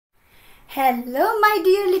Hello my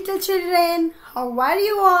dear little children, how are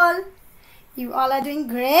you all? You all are doing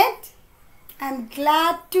great? I'm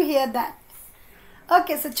glad to hear that.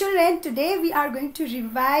 Okay, so children, today we are going to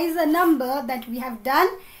revise a number that we have done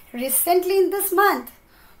recently in this month.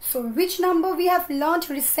 So which number we have learned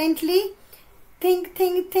recently? Think.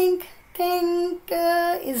 Is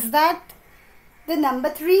that the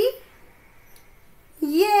number 3?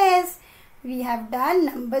 Yes, we have done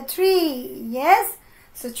number 3. Yes.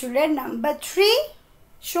 So children, number 3,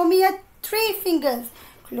 show me your 3 fingers.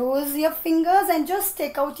 Close your fingers and just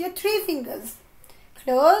take out your 3 fingers.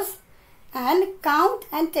 Close and count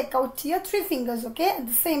and take out your 3 fingers, okay, at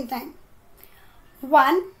the same time.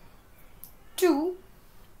 1, 2,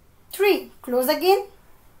 3. Close again.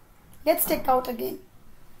 Let's take out again.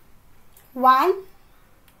 1,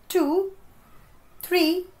 2,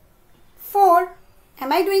 3, 4.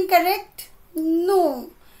 Am I doing correct?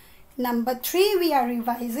 No. Number 3 we are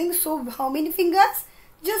revising. So how many fingers?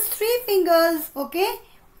 Just 3 fingers. Okay.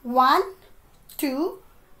 1, 2,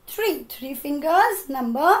 3. 3 fingers.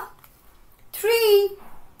 Number 3.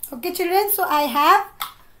 Okay children. So I have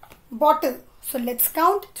bottle. So let's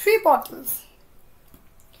count 3 bottles.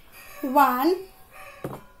 1,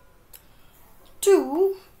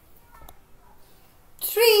 2,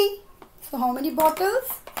 3. So how many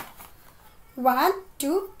bottles? 1,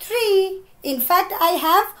 2, 3. In fact, I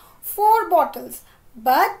have 4 bottles.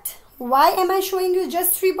 But why am I showing you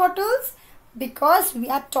just 3 bottles? Because we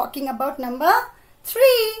are talking about number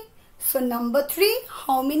 3. So number 3,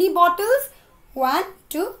 how many bottles? 1,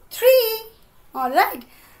 2, 3. Alright.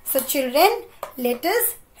 So children, let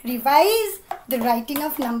us revise the writing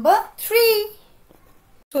of number 3.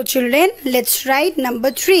 So children, let's write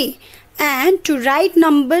number 3. And to write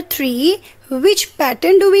number 3, which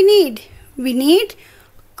pattern do we need? We need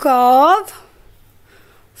curve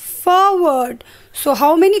forward. So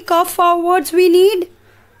how many curve forwards we need?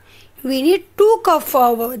 We need 2 curve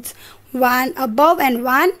forwards. One above and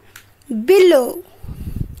one below.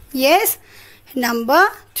 Yes. Number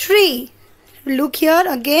 3. Look here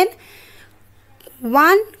again.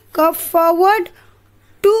 1 curve forward,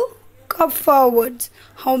 2 curve forwards.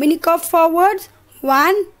 How many curve forwards?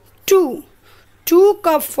 1, 2. 2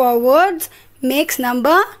 curve forwards makes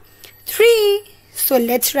number 3. So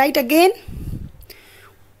let's write again.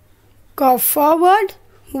 Curve forward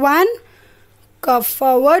 1, curve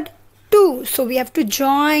forward 2. So we have to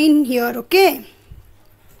join here, okay?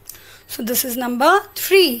 So this is number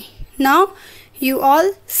 3. Now you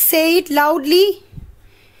all say it loudly.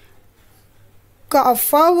 Curve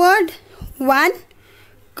forward 1,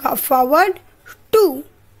 curve forward 2.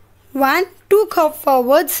 1, 2 curve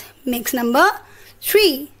forwards makes number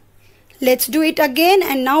 3. Let's do it again,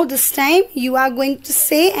 and now this time you are going to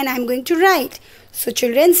say and I am going to write. So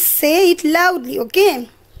children, say it loudly, okay?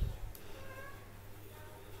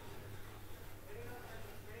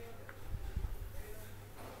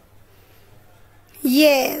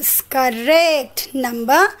 Yes, correct.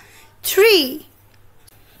 Number 3.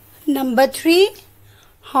 Number 3,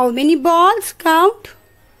 how many balls? Count.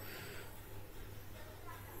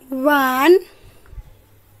 1,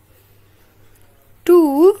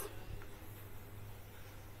 2,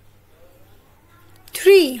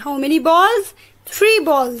 3. How many balls? 3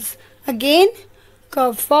 balls. Again,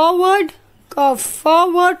 curve forward,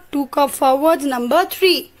 2 curve forwards, number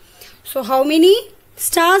 3. So how many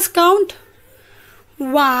stars? Count.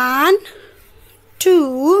 1,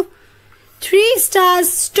 2, 3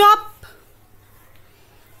 stars. Stop.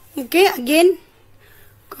 Okay, again,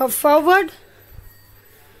 curve forward,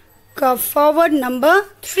 number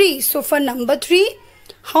 3. So for number 3,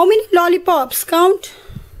 how many lollipops? Count.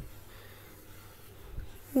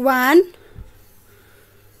 1,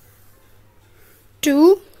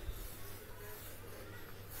 2,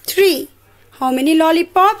 3. How many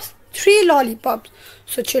lollipops? 3 lollipops.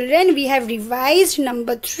 So children, we have revised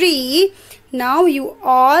number 3. Now you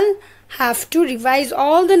all have to revise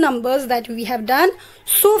all the numbers that we have done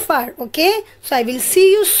so far, okay? So I will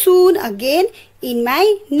see you soon again in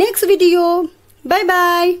my next video. Bye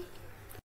bye.